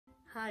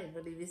Hi,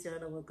 my name is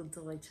Joanna. Welcome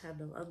to my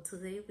channel. And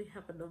today we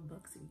have an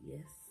unboxing.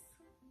 Yes,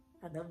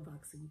 an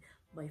unboxing.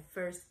 My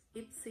first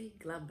Ipsy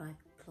Glam Bag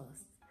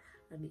Plus.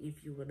 And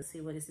if you want to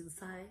see what is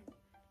inside,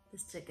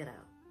 let's check it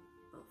out.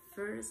 But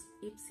first,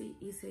 Ipsy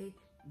is a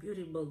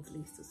beauty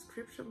monthly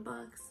subscription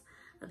box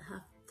and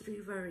have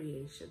three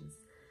variations.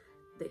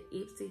 The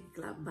Ipsy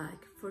Glam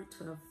Bag for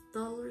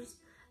 $12,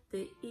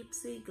 the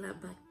Ipsy Glam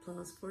Bag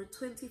Plus for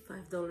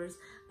 $25,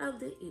 and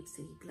the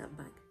Ipsy Glam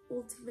Bag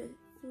Ultimate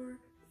for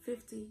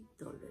 $50.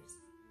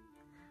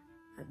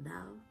 And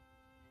now,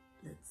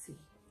 let's see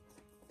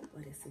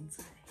what is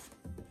inside.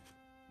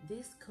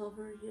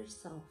 Discover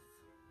yourself.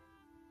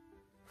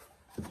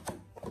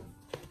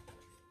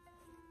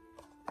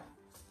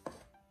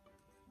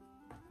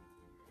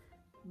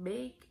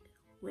 Make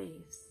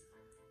waves.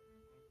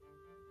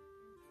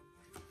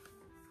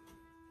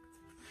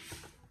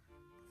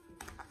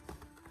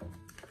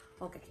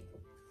 Okay.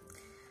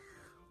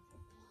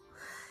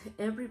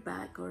 Every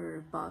bag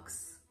or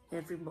box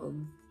every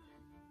month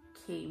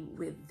came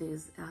with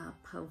this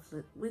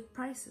pamphlet with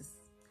prices,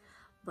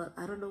 but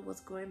I don't know what's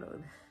going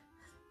on.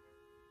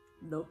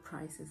 No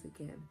prices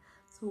again,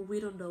 so we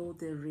don't know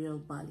the real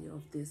value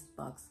of this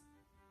box.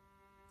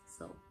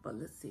 But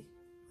let's see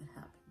what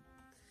happened.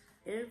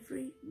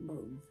 Every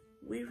month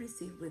we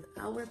receive with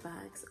our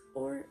bags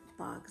or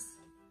box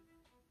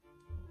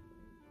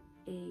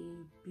a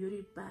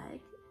beauty bag.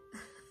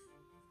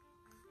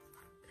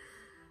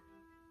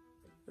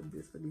 And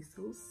this one is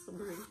so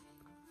summery.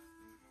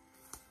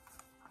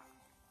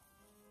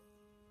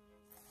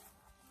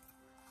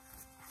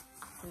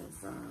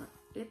 There's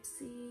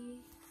Ipsy.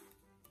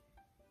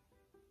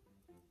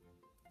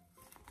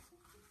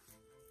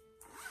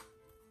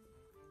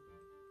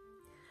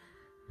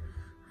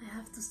 I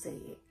have to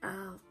say,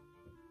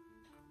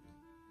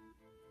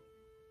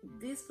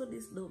 this one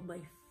is not my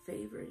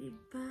favorite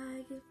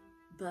bag,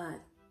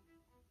 but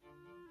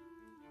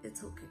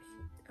it's okay.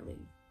 I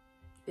mean,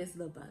 it's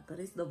not bad, but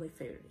it's not my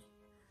favorite.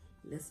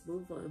 Let's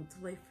move on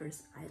to my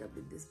first item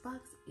in this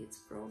box. It's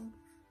from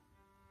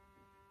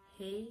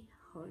Hey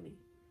Honey.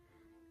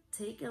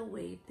 Take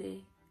away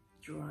the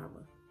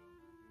drama.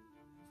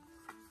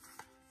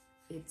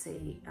 It's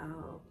a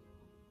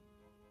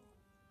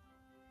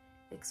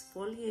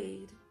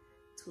exfoliate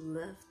to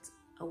lift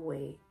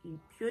away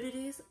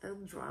impurities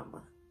and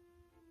drama.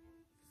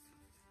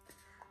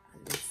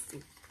 And let's see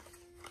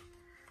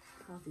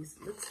how this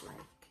looks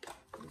like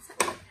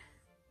inside.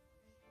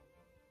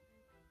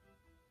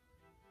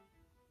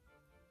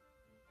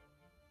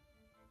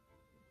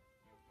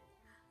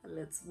 And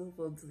let's move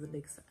on to the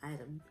next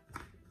item.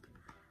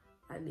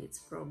 And it's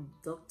from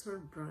Dr.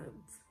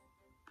 Brandt.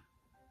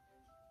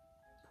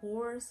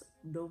 Pores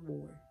No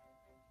More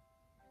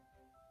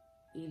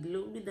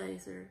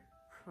Illuminizer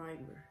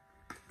Primer.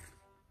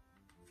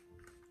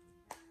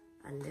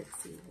 And let's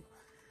see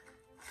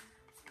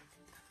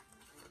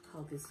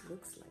how this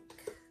looks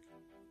like.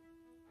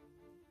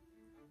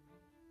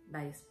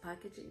 Nice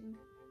packaging.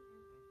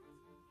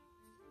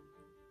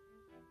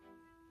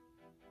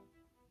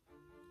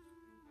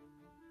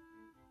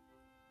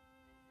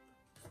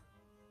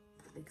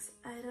 Next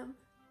item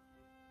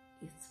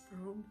is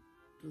from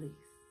Bliss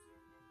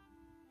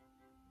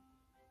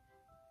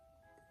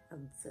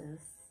and says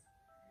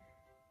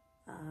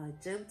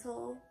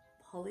gentle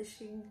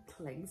polishing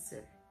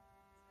cleanser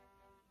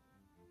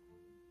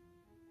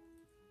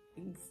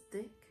in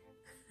stick.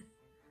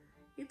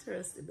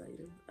 Interesting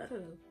item. I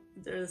don't know,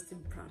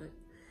 interesting product.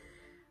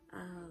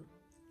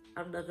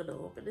 I'm not gonna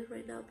open it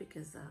right now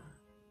because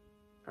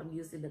I'm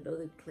using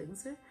another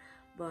cleanser,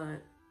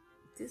 but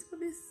this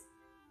one is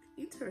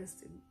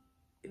interesting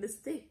in a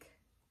stick.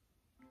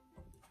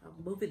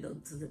 I'm moving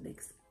on to the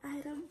next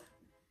item.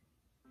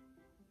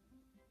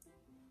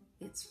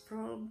 It's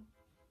from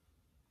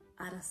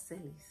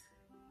Aracelis.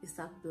 It's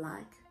a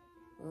black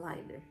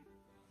liner.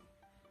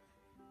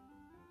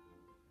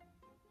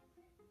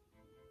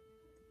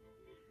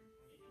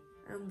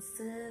 And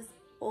says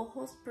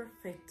Ojos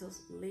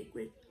Perfectos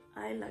liquid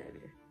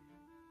eyeliner,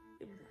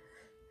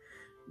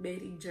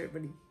 made in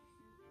Germany.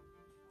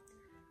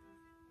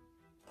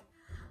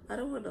 I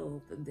don't want to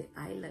open the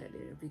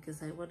eyeliner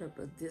because I want to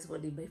put this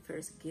one in my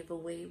first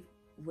giveaway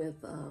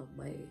with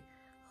my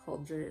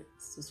 100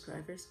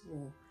 subscribers.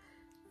 Well,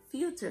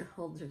 future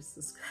 100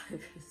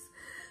 subscribers.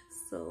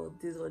 So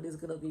this one is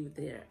gonna be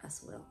there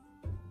as well.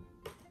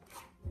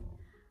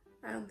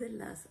 And the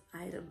last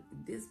item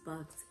in this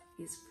box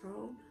is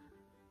from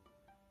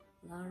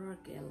Laura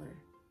Geller.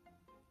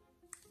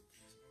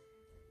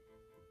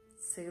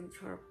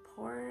 Central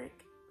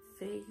Park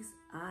Face,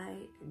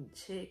 Eye, and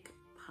Cheek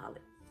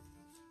Palette.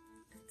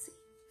 Let's see.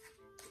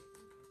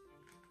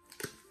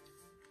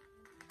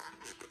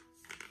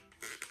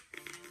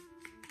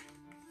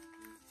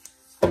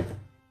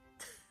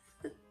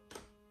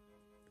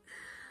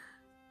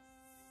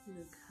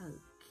 Look how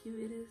cute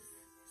it is.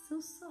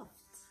 So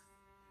soft.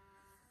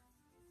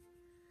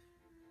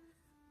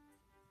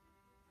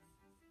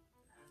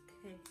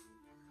 Okay.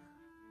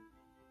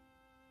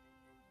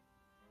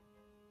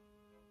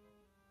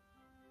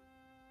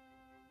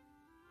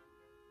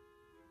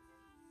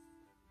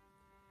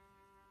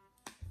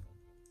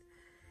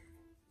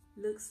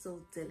 looks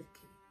so delicate.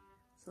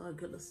 So I'm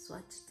gonna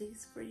swatch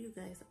this for you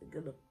guys. I'm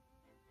gonna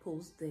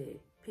post the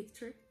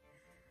picture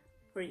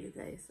for you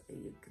guys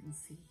and you can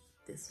see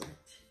the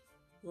swatch.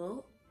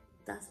 Well,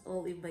 that's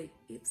all in my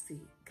Ipsy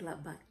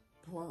Glam Bag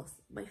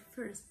Plus, my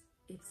first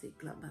Ipsy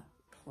Glam Bag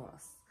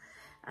Plus.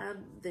 And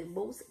the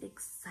most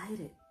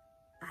excited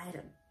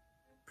item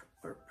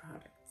or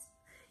products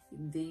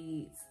in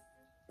these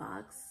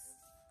bags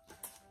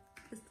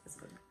is this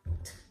one,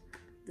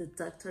 the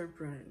Dr.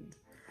 Brand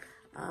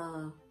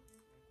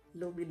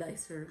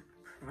Luminizer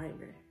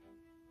Primer.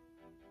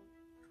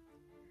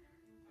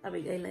 I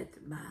mean, I like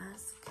the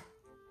mask.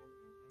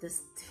 The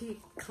stick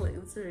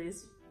cleanser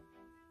is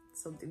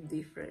something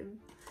different,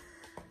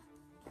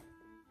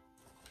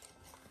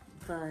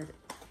 but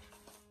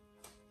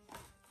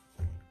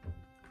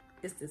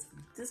it's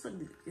this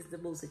one is the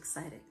most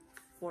exciting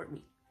for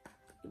me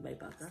in my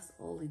bag. That's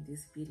all in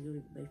this video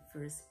in my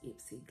first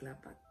Ipsy Glam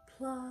Bag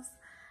Plus.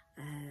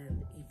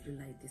 And if you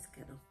like this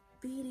kind of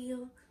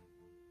video,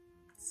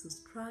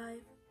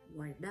 subscribe,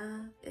 why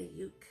not? And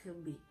you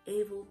can be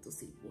able to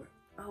see more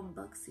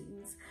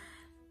unboxings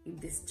in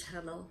this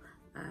channel.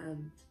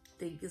 And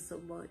thank you so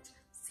much.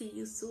 See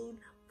you soon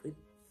with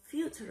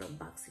future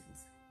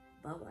unboxings.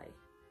 Bye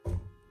bye.